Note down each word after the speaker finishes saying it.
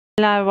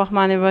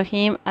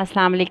Bismillahirrahmanirrahim.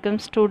 Assalamu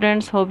alaikum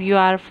students. Hope you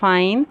are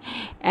fine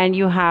and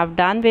you have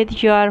done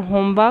with your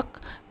homework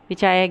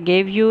which I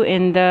gave you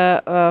in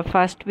the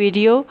first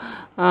video.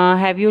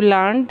 Have you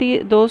learned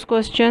those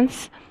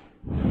questions?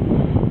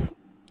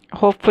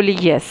 Hopefully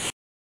yes.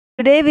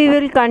 Today we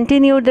will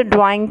continue the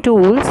drawing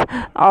tools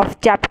of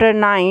chapter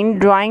 9,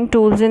 drawing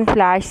tools in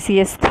Flash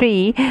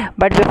CS3,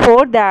 but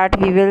before that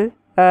we will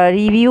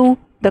review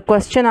the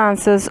question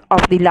answers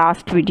of the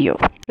last video.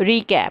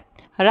 Recap.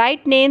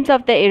 Write names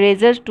of the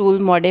eraser tool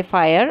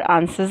modifier.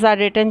 Answers are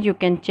written. You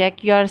can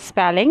check your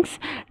spellings.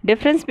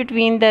 Difference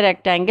between the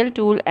rectangle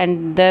tool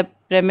and the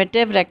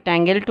primitive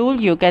rectangle tool.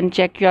 You can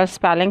check your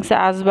spellings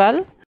as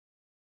well.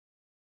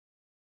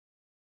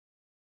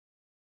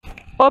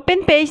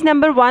 Open page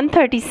number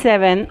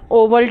 137,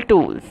 oval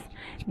tools.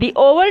 The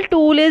oval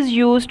tool is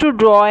used to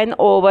draw an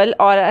oval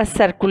or a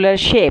circular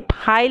shape.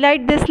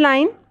 Highlight this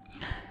line.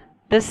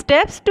 The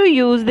steps to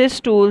use these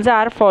tools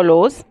are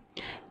follows.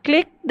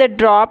 Click the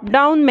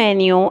drop-down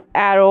menu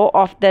arrow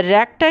of the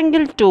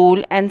rectangle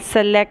tool and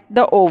select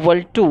the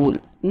oval tool.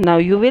 Now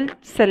you will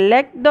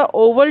select the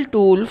oval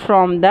tool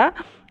from the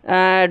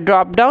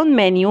drop-down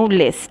menu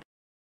list.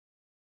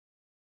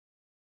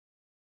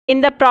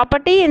 In the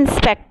Property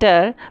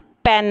Inspector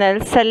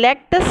panel,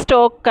 select the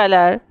stroke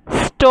color,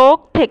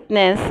 stroke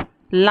thickness,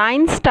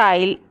 line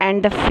style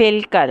and the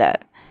fill color.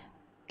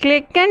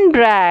 Click and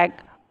drag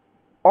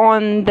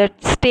on the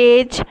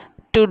stage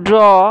to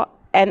draw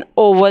an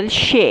oval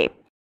shape.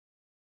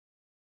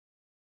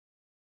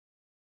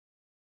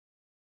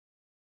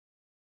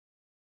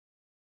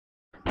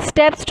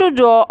 Steps to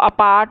draw a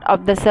part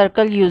of the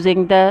circle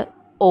using the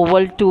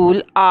oval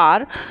tool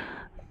are,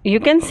 you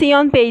can see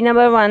on page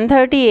number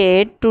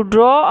 138, to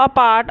draw a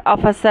part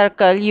of a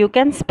circle, you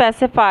can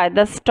specify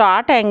the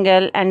start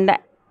angle and the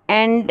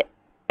end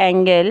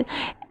angle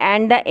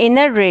and the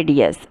inner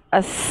radius.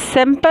 A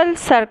simple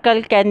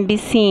circle can be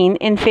seen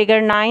in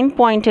figure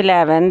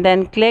 9.11.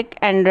 Then click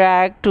and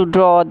drag to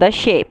draw the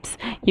shapes.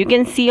 You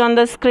can see on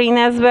the screen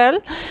as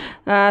well.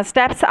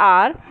 Steps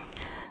are,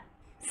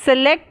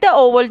 select the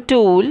oval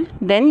tool,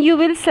 then you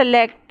will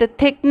select the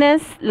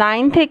thickness,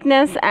 line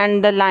thickness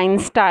and the line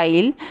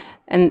style.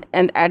 And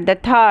at the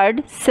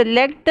third,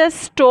 select the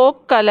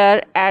stroke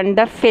color and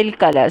the fill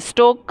color.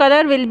 Stroke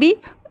color will be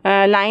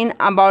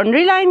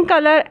boundary line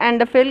color and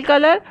the fill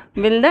color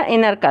will the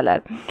inner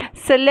color.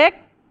 Select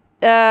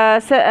now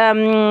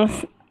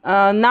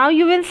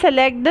you will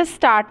select the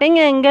starting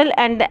angle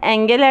and the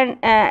angle and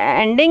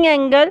ending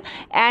angle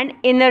and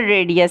inner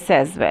radius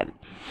as well.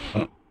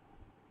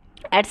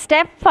 At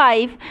step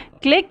 5,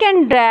 click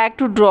and drag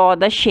to draw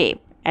the shape,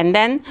 and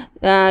then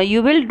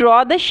you will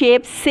draw the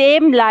shape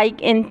same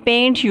like in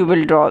paint.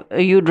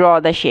 You draw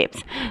the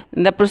shapes.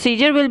 The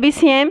procedure will be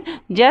same,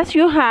 just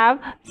you have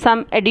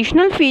some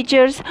additional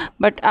features,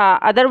 but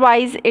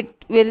otherwise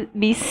it will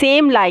be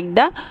same like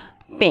the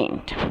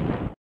paint.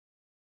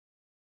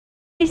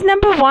 Page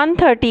number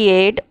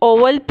 138,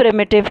 oval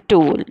primitive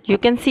tool. You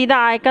can see the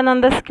icon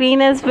on the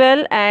screen as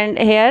well, and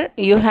here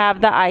you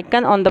have the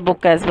icon on the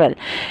book as well.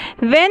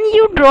 When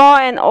you draw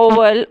an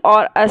oval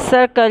or a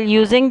circle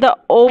using the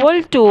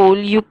oval tool,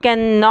 you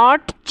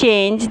cannot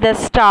change the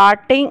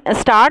start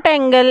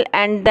angle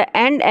and the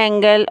end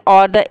angle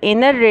or the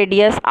inner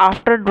radius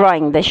after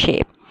drawing the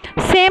shape.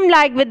 Same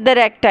like with the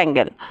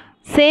rectangle.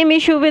 Same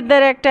issue with the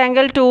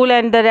rectangle tool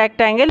and the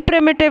rectangle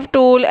primitive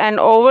tool and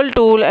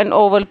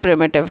oval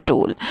primitive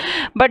tool.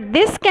 But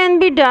this can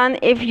be done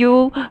if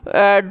you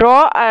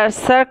draw a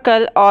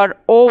circle or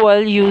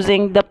oval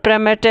using the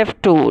primitive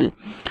tool.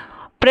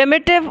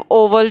 Primitive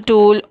oval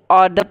tool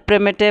or the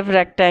primitive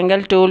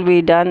rectangle tool,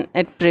 we done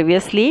it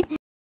previously.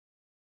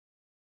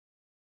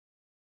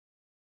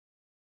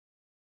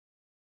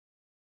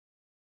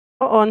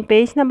 On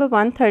page number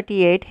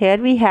 138, here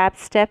we have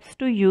steps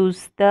to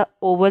use the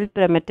oval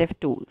primitive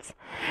tools.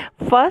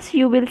 First,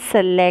 you will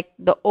select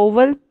the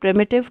oval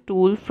primitive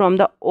tool from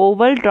the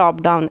oval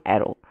drop down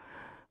arrow.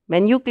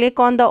 When you click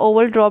on the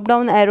oval drop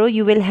down arrow,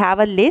 you will have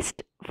a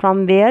list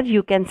from where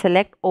you can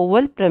select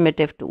oval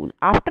primitive tool.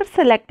 After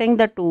selecting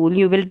the tool,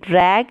 you will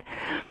drag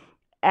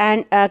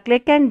and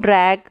click and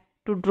drag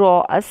to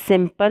draw a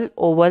simple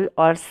oval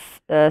or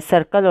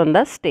circle on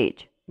the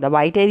stage. The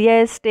white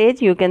area is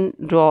stage. You can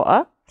draw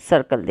a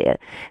circle there.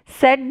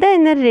 Set the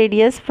inner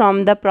radius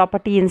from the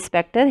property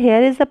inspector. Here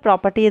is the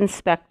property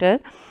inspector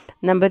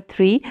number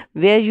 3,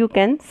 where you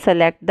can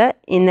select the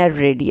inner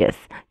radius.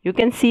 You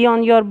can see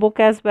on your book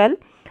as well.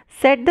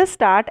 Set the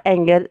start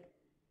angle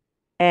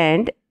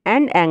and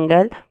end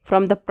angle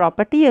from the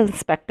property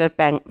inspector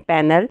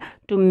panel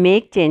to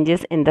make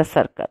changes in the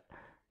circle.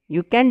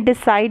 You can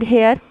decide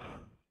here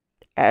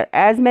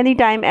as many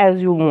times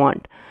as you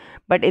want,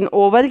 but in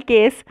oval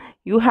case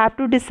you have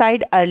to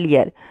decide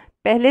earlier.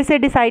 पहले से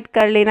decide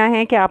कर लेना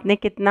है कि आपने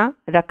कितना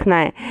रखना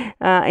है.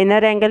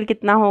 इनर एंगल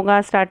कितना होगा,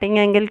 स्टार्टिंग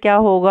एंगल क्या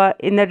होगा,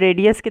 इनर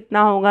रेडियस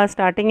कितना होगा,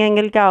 स्टार्टिंग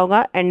एंगल क्या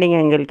होगा, एंडिंग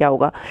एंगल क्या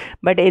होगा.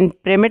 But in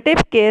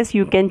primitive case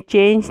you can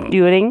change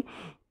during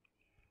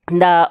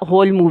the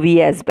whole movie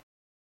as well.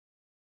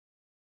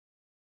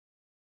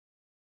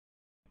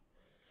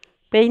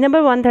 Page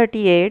number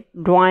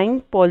 138,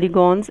 drawing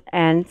polygons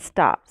and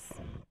stars.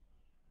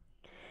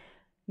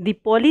 The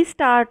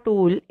polystar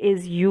tool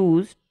is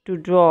used to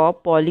draw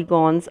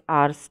polygons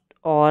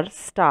or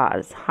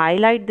stars.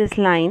 Highlight this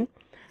line.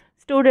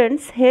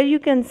 Students, here you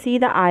can see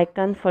the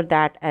icon for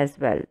that as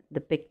well, the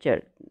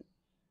picture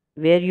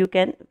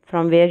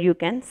from where you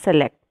can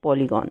select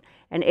polygon,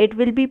 and it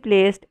will be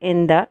placed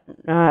in the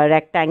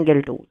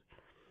rectangle tool.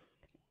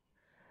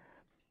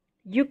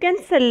 You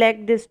can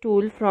select this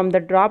tool from the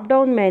drop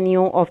down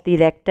menu of the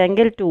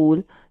rectangle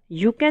tool.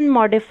 You can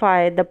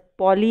modify the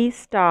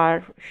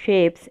polystar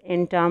shapes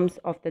in terms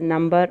of the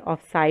number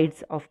of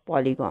sides of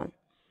polygon.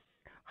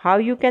 How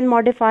you can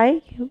modify?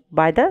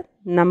 By the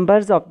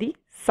numbers of the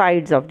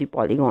sides of the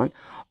polygon,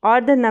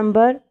 or the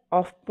number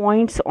of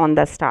points on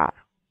the star,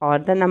 or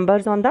the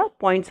numbers on the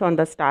points on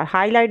the star.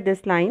 Highlight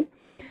this line.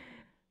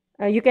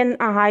 You can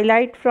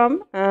highlight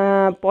from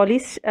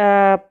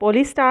polystar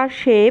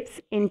shapes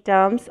in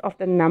terms of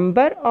the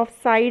number of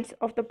sides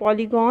of the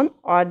polygon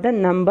or the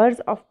numbers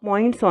of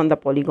points on the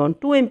polygon.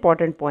 Two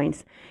important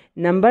points: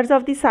 numbers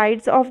of the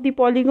sides of the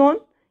polygon.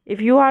 If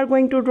you are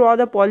going to draw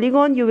the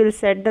polygon, you will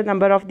set the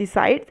number of the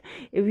sides.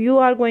 If you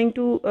are going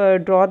to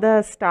draw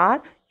the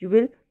star, you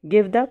will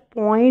give the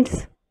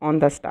points on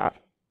the star.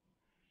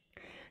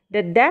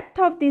 The depth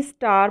of the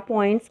star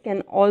points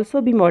can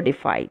also be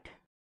modified.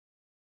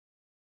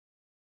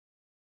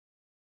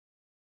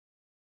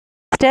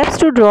 Steps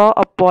to draw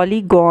a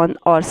polygon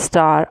or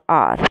star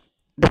are: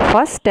 the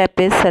first step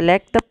is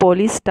select the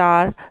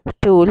polystar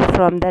tool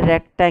from the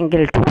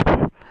rectangle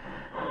tool.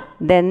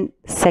 Then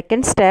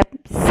second step,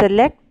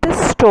 select the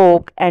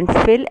stroke and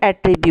fill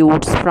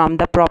attributes from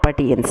the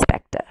property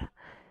inspector.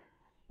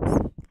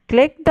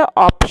 Click the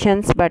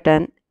options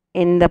button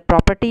in the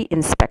property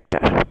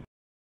inspector.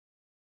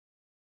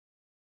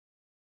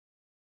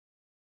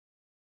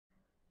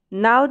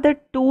 Now the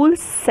tool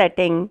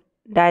setting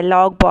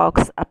dialog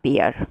box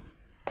appear.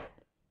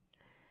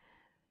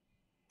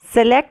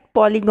 Select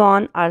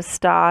polygon or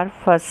star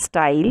for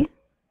style.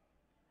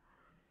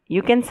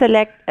 You can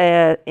select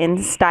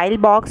in style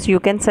box,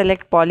 you can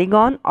select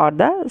polygon or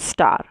the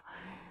star.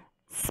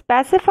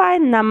 Specify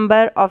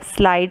number of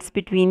sides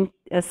between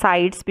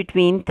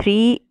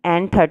 3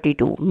 and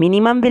 32.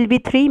 Minimum will be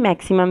 3,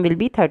 maximum will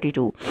be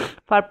 32.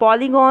 For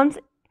polygons,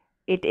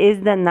 it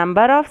is the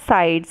number of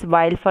sides,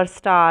 while for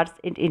stars,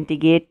 it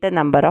indicates the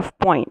number of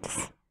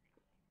points.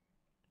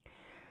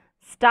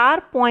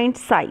 Star point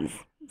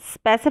size.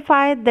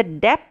 Specify the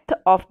depth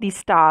of the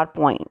star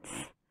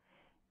points.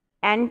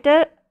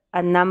 Enter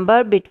a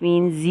number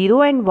between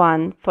 0 and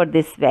 1 for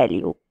this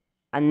value.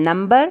 A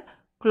number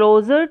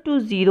closer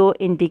to 0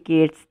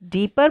 indicates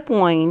deeper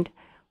point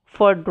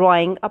for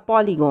drawing a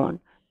polygon.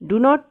 Do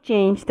not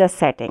change the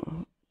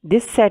setting.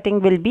 This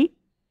setting will be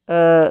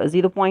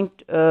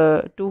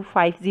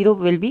 0.250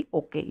 will be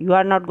okay. You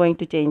are not going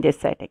to change this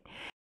setting.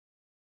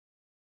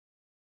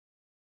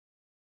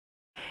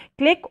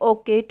 Click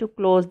OK to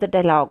close the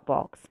dialog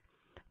box.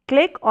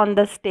 Click on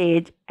the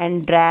stage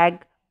and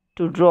drag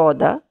to draw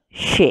the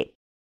shape.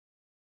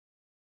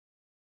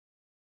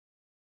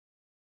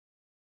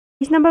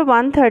 Page number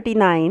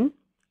 139,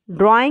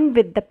 drawing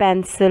with the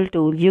pencil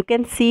tool. You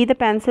can see the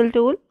pencil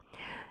tool.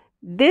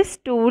 This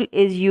tool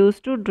is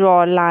used to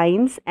draw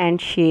lines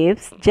and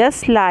shapes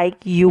just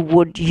like you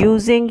would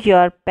using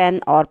your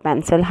pen or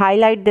pencil.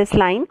 Highlight this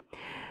line.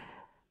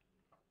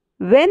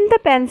 When the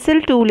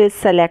pencil tool is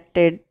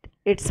selected,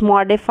 its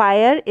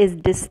modifier is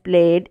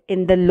displayed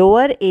in the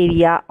lower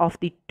area of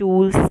the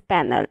tools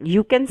panel.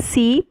 You can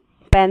see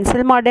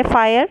pencil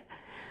modifier.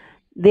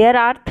 There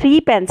are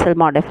 3 pencil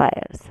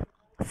modifiers: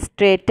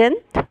 straighten,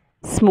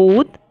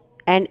 smooth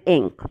and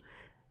ink.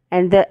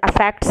 And the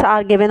effects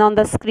are given on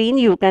the screen.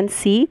 You can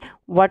see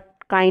what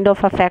kind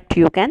of effect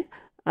you can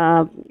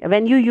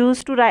when you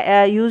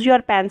use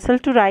your pencil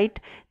to write,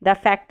 the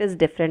effect is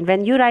different.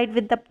 When you write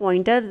with the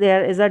pointer,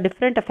 there is a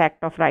different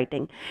effect of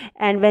writing,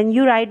 and when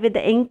you write with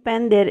the ink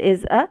pen, there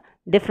is a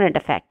different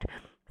effect.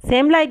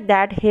 Same like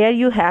that, here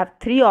you have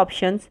 3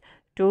 options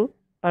to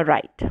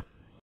write.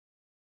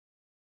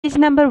 Page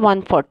number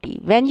 140.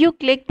 When you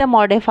click the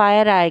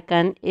modifier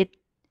icon, it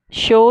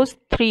shows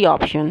 3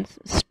 options.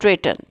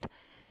 Straighten.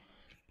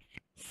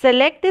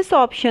 Select these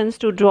options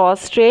to draw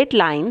straight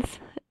lines.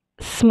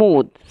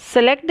 Smooth.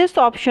 Select these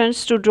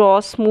options to draw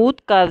smooth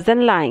curves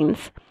and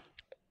lines.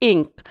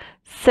 Ink.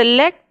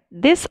 Select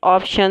these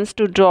options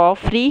to draw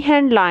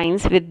freehand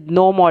lines with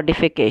no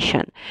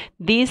modification.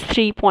 These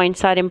 3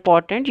 points are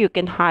important. You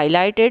can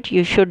highlight it.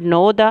 You should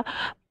know the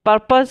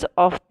purpose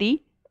of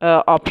the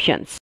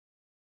options.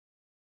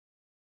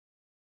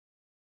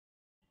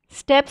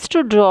 Steps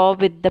to draw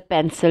with the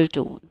pencil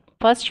tool.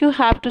 First, you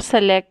have to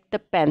select the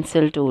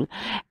pencil tool.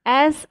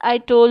 As I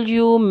told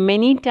you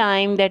many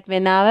times that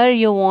whenever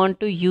you want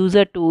to use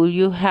a tool,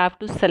 you have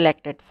to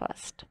select it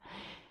first.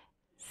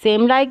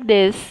 Same like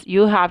this,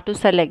 you have to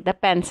select the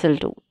pencil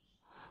tool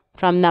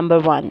from number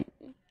 1.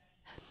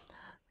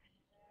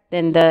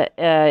 Then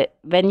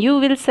when you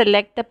will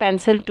select the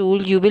pencil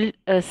tool, you will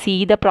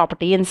see the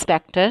property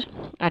inspector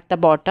at the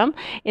bottom.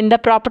 In the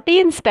property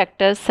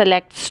inspector,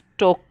 select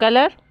stroke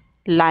color,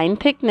 line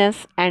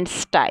thickness and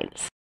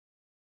styles.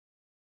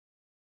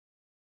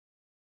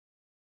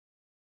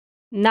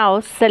 Now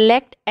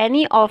select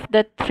any of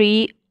the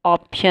three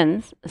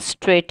options: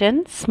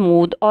 straighten,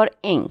 smooth or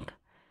ink.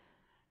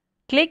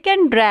 Click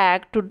and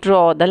drag to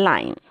draw the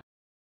line.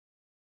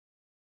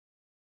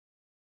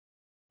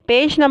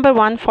 Page number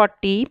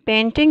 140,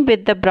 painting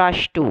with the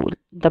brush tool.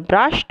 The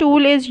brush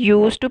tool is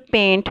used to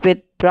paint with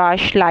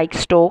brush like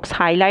strokes.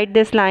 Highlight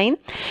this line.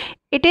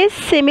 It is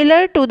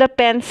similar to the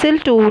pencil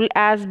tool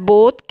as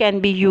both can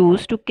be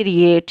used to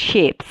create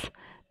shapes.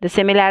 The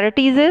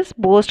similarities is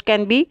both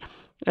can be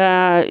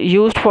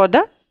used for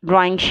the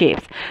drawing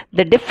shapes.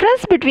 The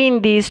difference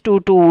between these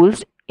two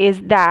tools is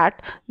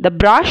that the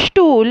brush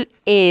tool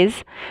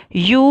is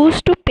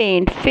used to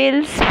paint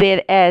fills,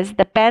 whereas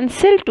the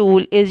pencil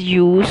tool is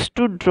used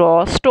to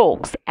draw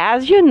strokes.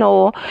 As you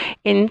know,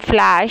 in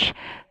Flash,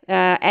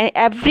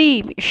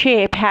 every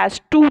shape has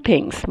two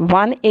things.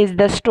 One is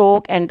the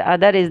stroke and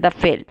other is the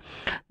fill.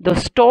 The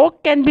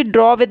stroke can be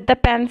drawn with the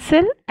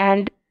pencil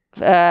and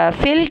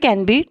fill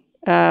can be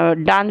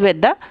done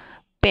with the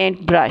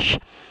paintbrush.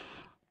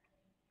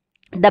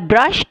 The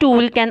brush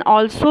tool can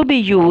also be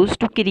used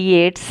to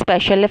create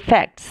special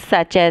effects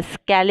such as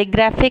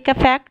calligraphic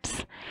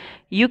effects.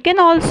 You can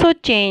also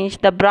change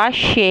the brush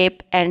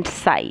shape and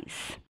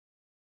size.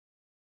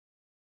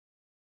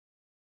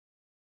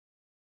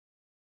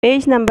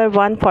 Page number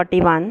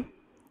 141.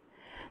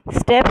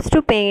 Steps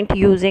to paint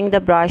using the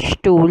brush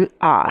tool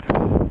are: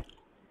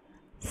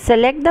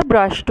 select the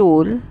brush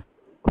tool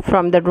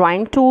from the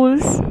drawing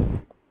tools.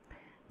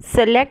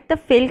 Select the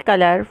fill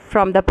color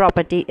from the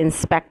property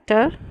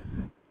inspector.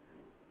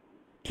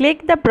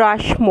 Click the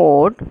brush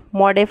mode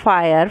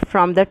modifier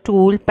from the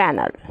tool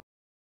panel.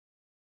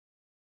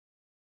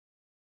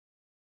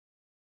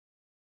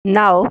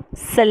 Now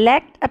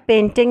select a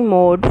painting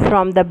mode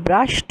from the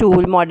brush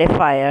tool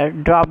modifier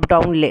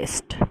drop-down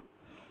list.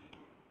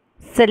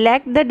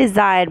 Select the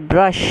desired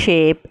brush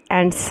shape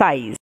and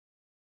size.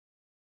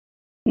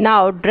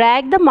 Now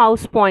drag the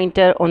mouse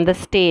pointer on the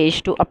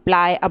stage to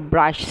apply a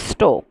brush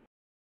stroke.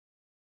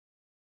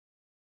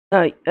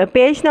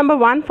 Page number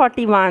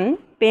 141,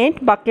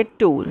 paint bucket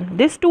tool.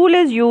 This tool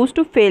is used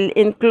to fill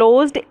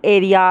enclosed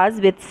areas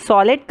with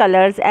solid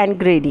colors and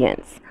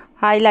gradients.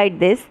 Highlight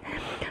this.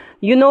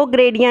 You know,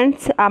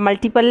 gradients are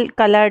multiple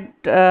colored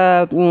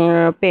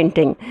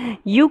painting.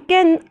 You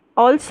can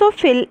also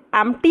fill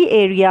empty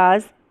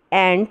areas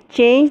and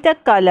change the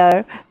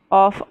color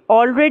of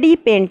already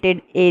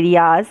painted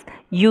areas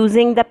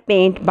using the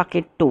paint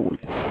bucket tool.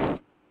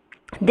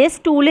 This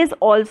tool is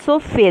also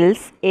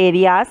fills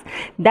areas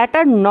that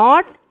are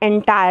not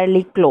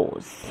entirely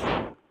closed.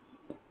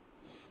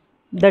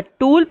 The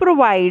tool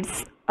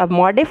provides a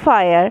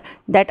modifier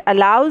that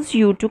allows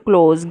you to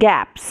close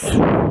gaps.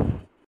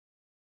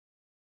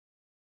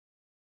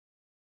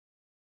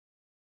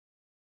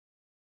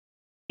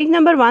 Page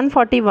number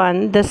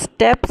 141, the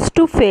steps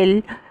to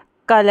fill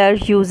color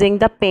using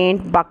the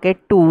paint bucket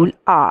tool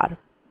are: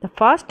 the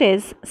first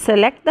is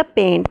select the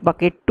paint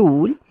bucket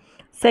tool.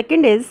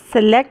 Second is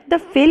select the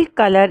fill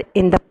color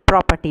in the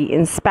property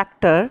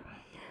inspector.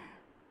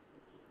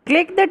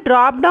 Click the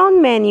drop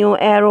down menu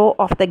arrow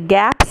of the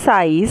gap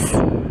size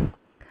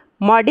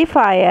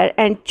modifier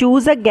and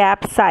choose a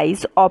gap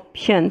size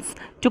options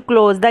to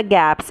close the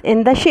gaps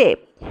in the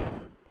shape.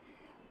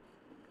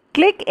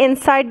 Click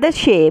inside the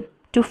shape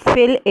to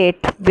fill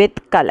it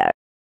with color.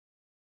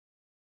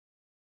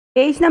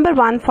 Page number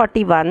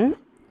 141,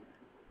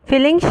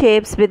 filling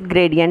shapes with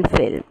gradient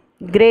fill.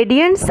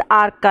 Gradients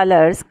are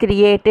colors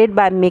created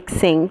by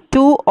mixing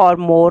two or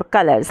more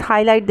colors.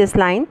 Highlight this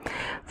line.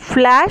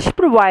 Flash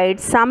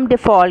provides some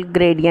default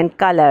gradient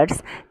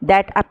colors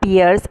that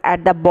appears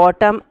at the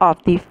bottom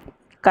of the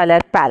color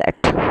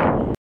palette.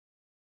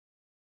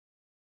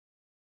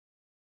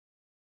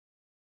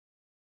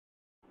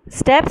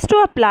 Steps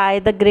to apply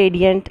the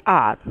gradient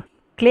are: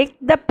 click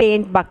the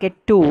paint bucket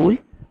tool.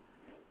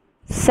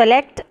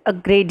 Select a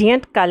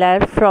gradient color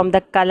from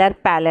the color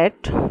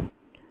palette.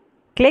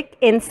 Click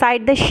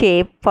inside the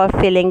shape for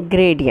filling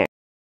gradient.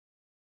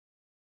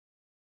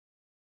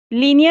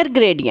 Linear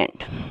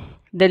gradient.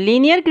 The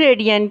linear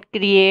gradient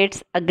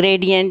creates a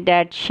gradient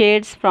that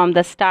shades from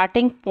the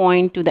starting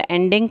point to the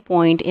ending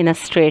point in a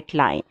straight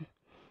line.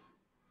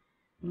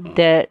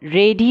 The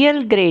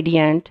radial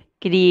gradient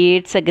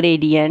creates a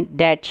gradient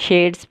that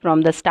shades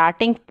from the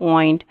starting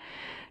point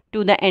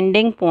to the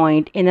ending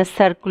point in a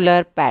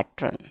circular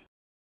pattern.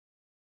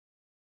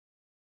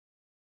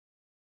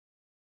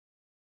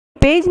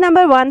 Page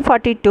number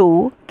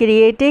 142,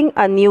 creating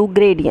a new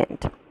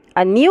gradient.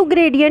 A new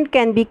gradient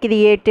can be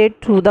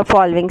created through the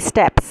following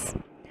steps.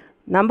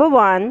 Number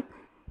 1,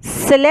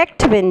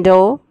 select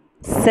window,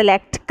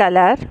 select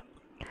color.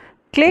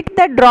 Click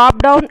the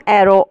drop down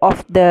arrow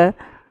of the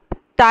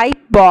type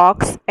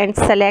box and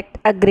select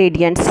a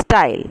gradient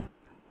style.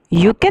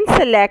 You can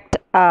select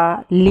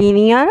a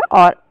linear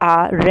or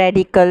a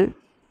radical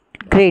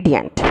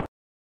gradient.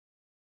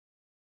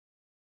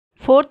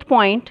 Fourth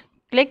point,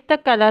 click the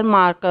color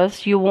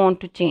markers you want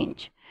to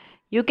change.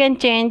 You can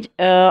change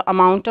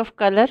amount of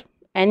color,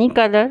 any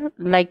color,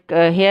 like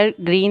here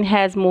green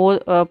has more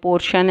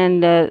portion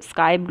and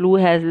sky blue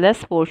has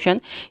less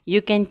portion.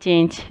 You can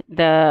change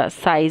the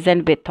size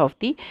and width of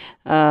the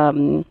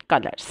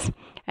colors,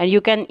 and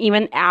you can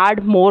even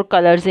add more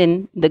colors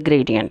in the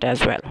gradient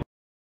as well.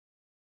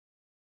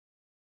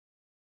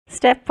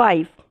 Step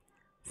 5.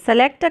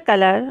 Select a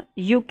color.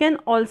 You can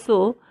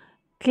also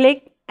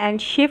click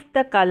and shift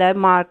the color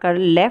marker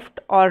left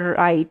or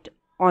right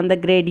on the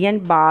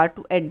gradient bar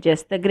to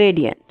adjust the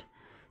gradient.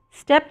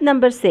 Step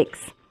number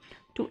 6.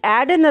 To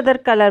add another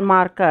color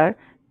marker,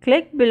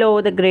 click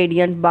below the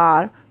gradient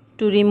bar.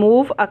 To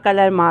remove a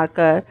color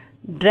marker,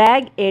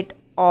 drag it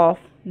off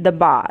the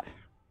bar.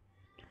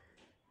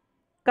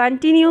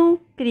 Continue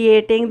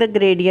creating the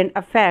gradient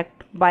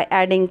effect by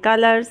adding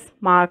colors,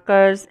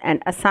 markers,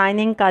 and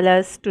assigning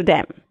colors to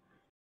them.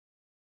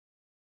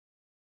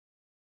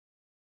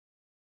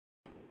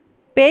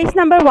 Page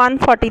number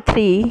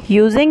 143,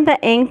 using the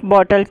ink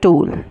bottle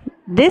tool.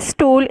 This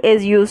tool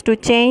is used to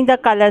change the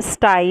color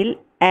style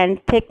and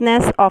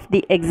thickness of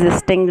the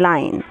existing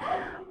line.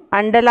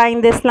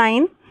 Underline this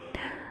line.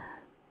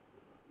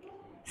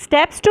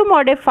 Steps to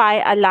modify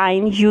a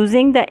line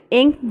using the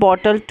ink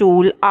bottle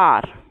tool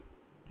are: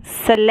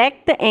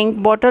 select the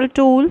ink bottle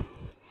tool.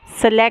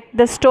 Select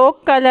the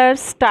stroke color,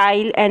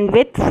 style and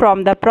width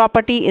from the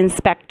property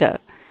inspector.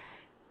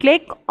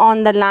 Click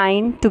on the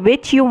line to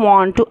which you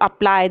want to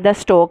apply the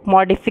stroke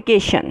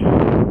modification.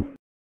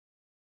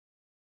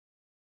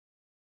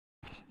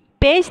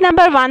 Page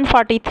number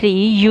 143,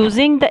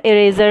 using the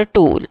eraser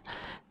tool.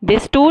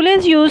 This tool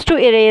is used to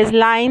erase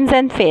lines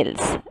and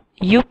fills.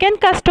 You can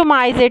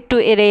customize it to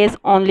erase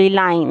only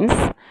lines,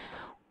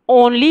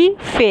 only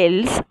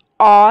fills,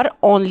 or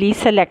only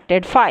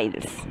selected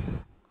files.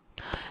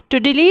 To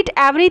delete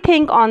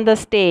everything on the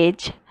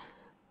stage,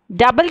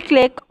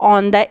 double-click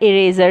on the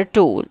eraser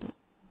tool.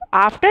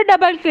 After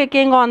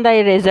double-clicking on the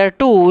eraser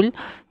tool,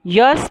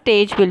 your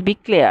stage will be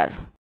clear.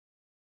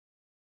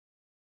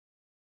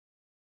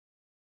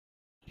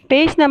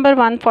 Page number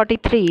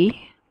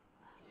 143.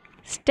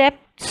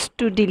 Steps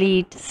to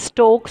delete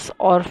strokes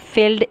or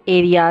filled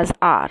areas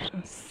are: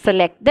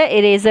 select the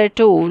eraser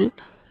tool,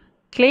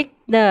 click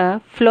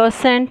the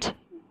fluorescent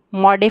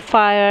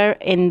modifier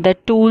in the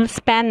tools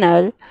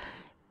panel,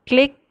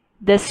 click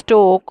the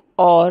stroke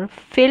or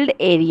filled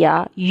area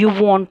you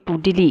want to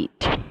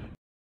delete.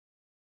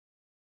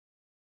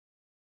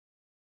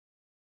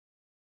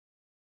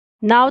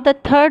 Now the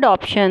third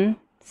option,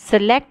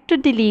 select to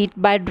delete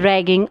by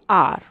dragging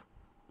R.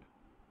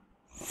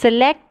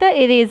 Select the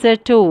eraser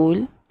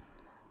tool,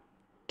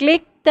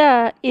 click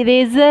the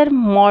eraser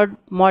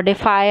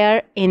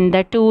modifier in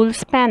the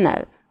tools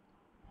panel.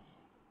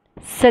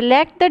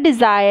 Select the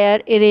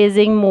desired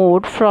erasing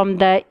mode from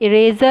the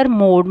eraser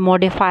mode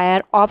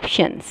modifier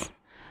options.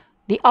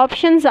 The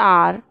options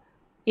are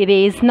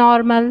erase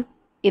normal,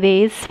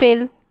 erase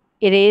fill,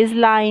 erase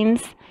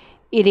lines,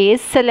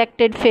 erase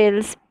selected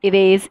fills,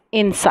 erase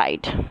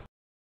inside.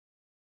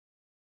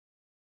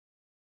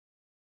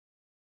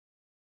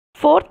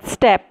 Fourth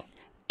step,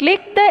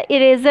 click the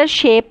eraser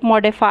shape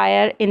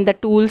modifier in the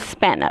tools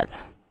panel.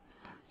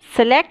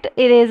 Select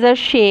eraser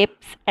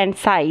shapes and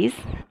size.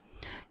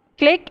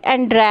 Click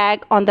and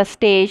drag on the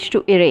stage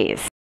to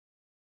erase.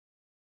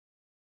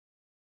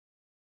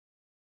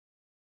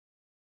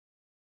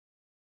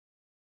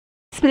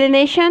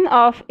 Explanation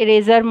of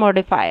eraser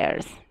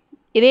modifiers.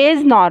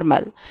 Erase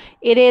normal.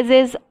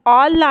 Erases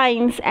all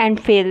lines and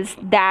fills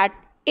that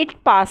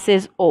it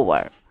passes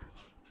over.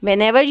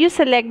 Whenever you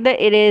select the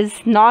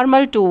erase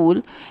normal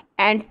tool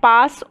and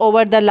pass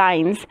over the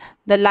lines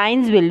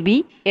will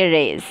be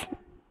erased.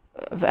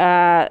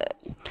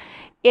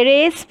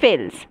 Erase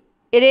fills.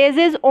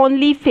 Erases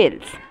only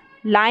fills.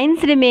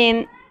 Lines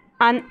remain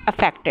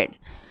unaffected.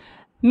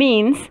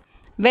 Means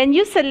when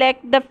you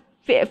select the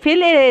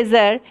fill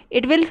eraser,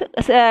 it will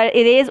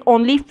erase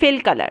only fill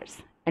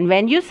colors. And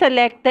when you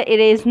select the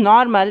erase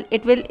normal,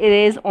 it will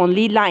erase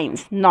only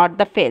lines, not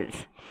the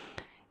fills.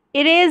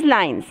 Erase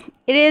lines.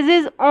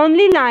 Erases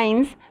only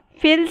lines,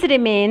 fills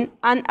remain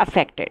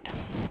unaffected.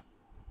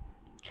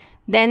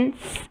 Then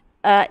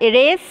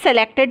erase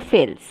selected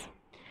fills.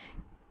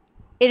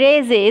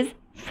 Erases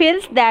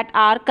fills that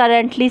are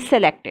currently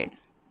selected.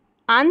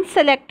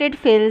 Unselected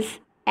fills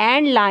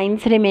and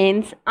lines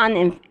remains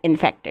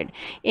uninfected.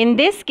 In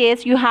this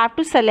case, you have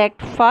to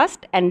select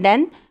first and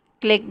then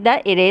click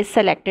the erase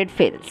selected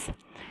fills.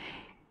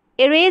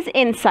 Erase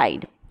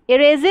inside.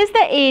 Erases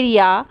the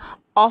area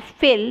of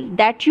fill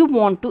that you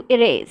want to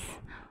erase.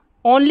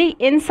 Only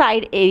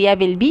inside area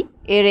will be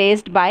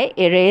erased by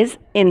erase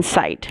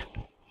inside.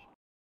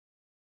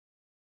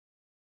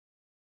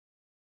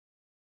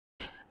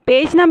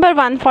 Page number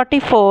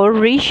 144,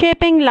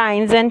 reshaping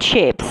lines and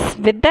shapes.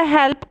 With the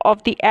help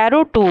of the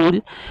arrow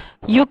tool,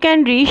 you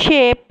can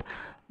reshape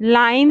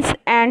lines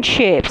and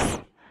shapes.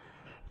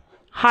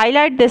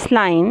 Highlight this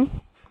line.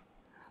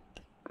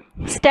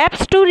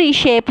 Steps to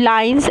reshape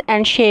lines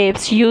and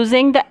shapes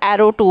using the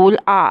arrow tool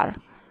are: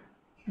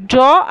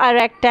 draw a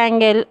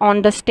rectangle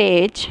on the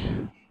stage,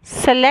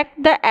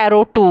 select the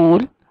arrow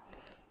tool,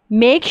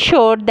 make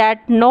sure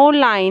that no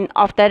line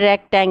of the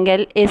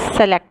rectangle is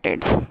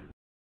selected.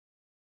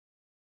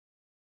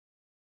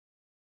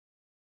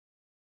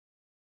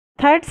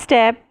 Third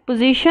step,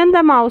 position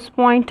the mouse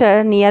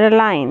pointer near a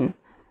line.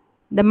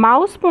 The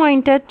mouse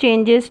pointer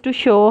changes to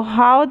show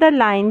how the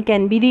line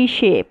can be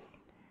reshaped.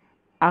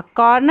 A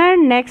corner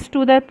next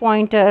to the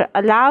pointer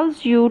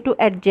allows you to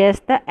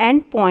adjust the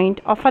end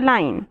point of a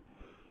line.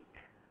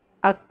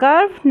 A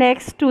curve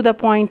next to the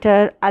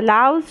pointer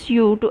allows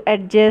you to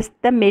adjust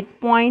the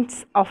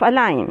midpoints of a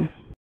line.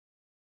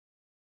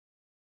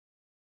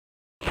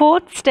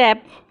 Fourth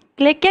step,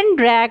 click and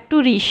drag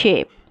to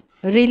reshape.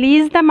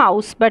 Release the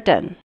mouse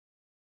button.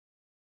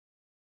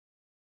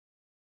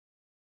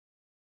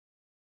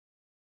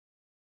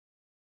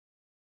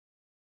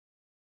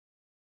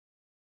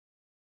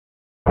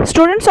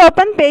 Students,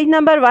 open page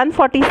number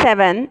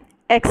 147,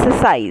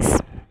 exercise.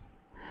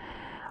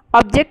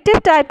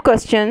 Objective type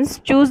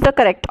questions, choose the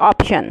correct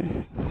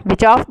option.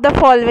 Which of the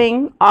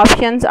following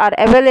options are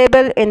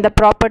available in the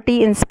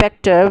property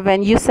inspector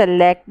when you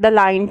select the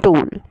line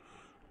tool?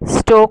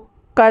 Stroke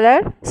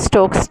color,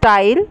 stroke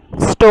style,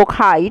 stroke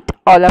height,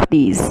 all of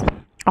these.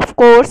 Of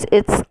course,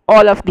 it's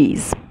all of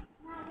these.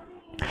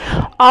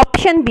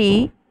 Option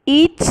B,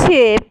 each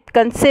shape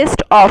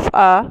consists of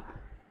a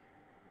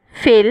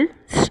fill,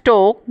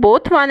 stroke,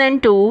 both 1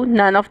 and 2,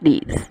 none of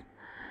these.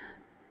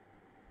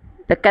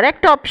 The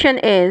correct option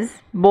is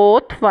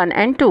both 1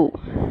 and 2.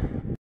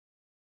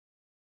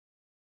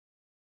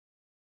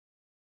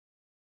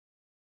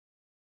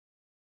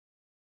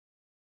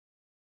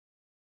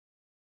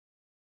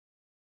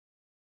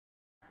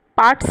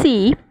 Part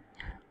C.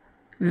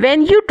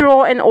 When you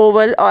draw an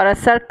oval or a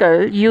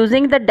circle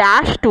using the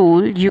dash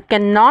tool, you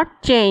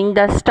cannot change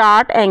the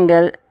start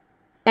angle,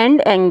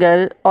 end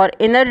angle, or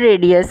inner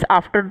radius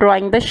after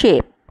drawing the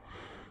shape.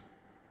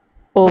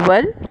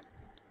 Oval,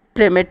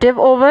 primitive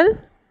oval,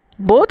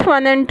 both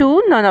 1 and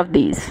 2, none of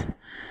these.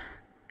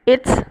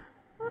 It's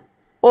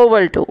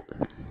oval tool.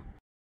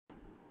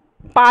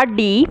 Part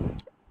D.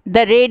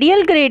 The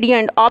radial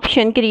gradient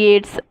option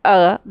creates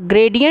a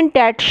gradient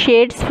that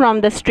shades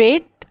from the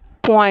straight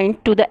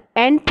point to the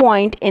end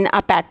point in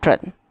a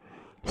pattern.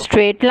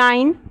 Straight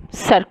line,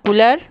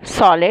 circular,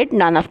 solid,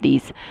 none of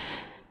these.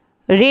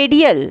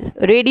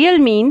 Radial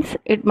means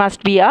it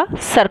must be a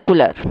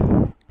circular.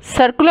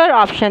 Circular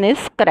option is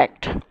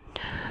correct.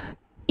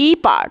 E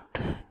part.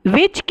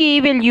 Which key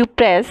will you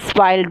press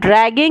while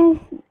dragging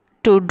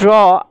to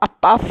draw a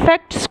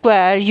perfect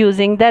square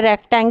using the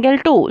rectangle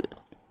tool?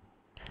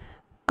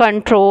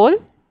 Control,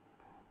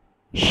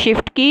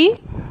 Shift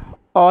key,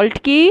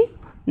 Alt key,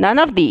 none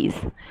of these.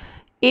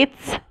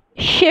 It's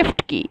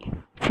Shift key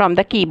from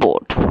the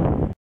keyboard.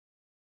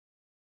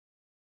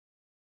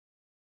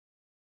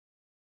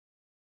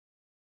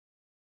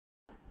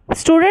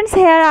 Students,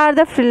 here are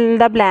the fill in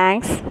the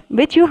blanks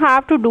which you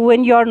have to do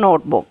in your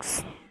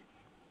notebooks.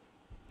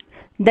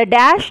 The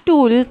dash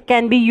tool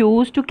can be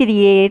used to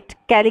create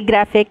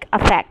calligraphic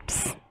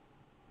effects.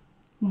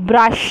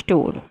 Brush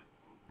tool.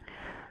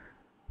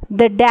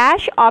 The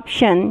dash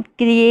option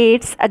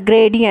creates a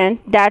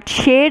gradient that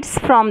shades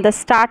from the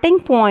starting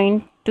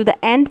point to the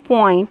end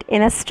point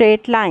in a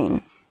straight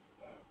line.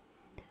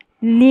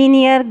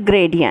 Linear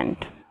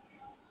gradient.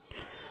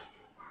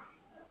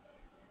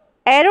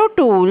 Arrow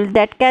tool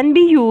that can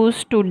be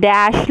used to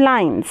dash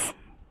lines.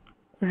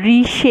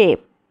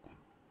 Reshape.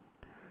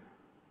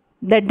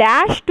 The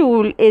dash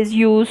tool is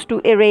used to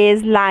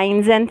erase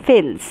lines and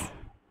fills.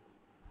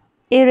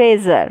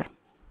 Eraser.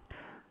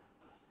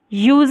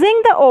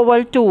 Using the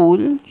oval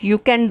tool, you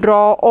can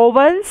draw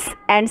ovals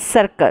and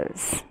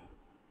circles.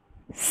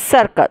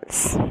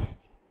 Circles.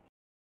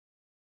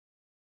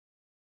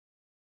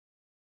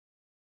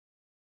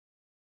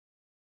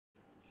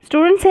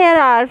 Students, here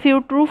are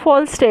few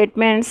true-false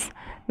statements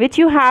which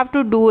you have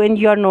to do in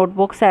your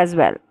notebooks as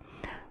well.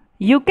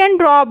 You can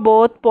draw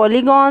both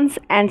polygons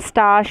and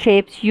star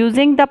shapes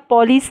using the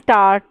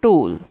polystar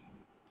tool.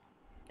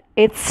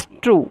 It's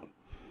true.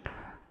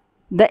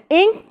 The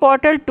ink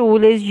bottle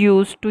tool is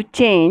used to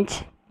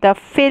change the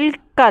fill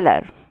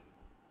color.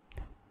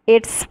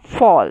 It's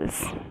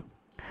false.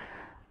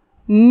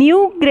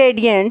 New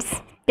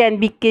gradients can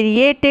be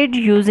created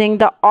using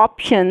the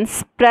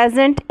options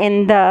present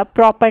in the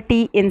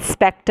property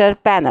inspector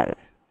panel.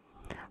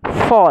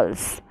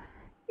 False.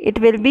 It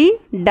will be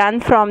done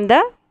from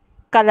the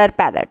color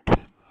palette.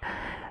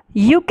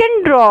 You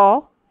can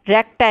draw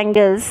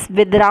rectangles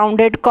with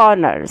rounded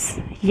corners.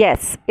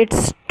 Yes,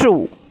 it's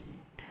true.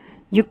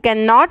 You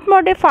cannot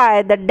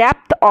modify the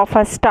depth of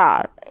a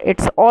star.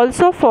 It's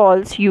also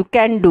false. You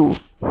can do.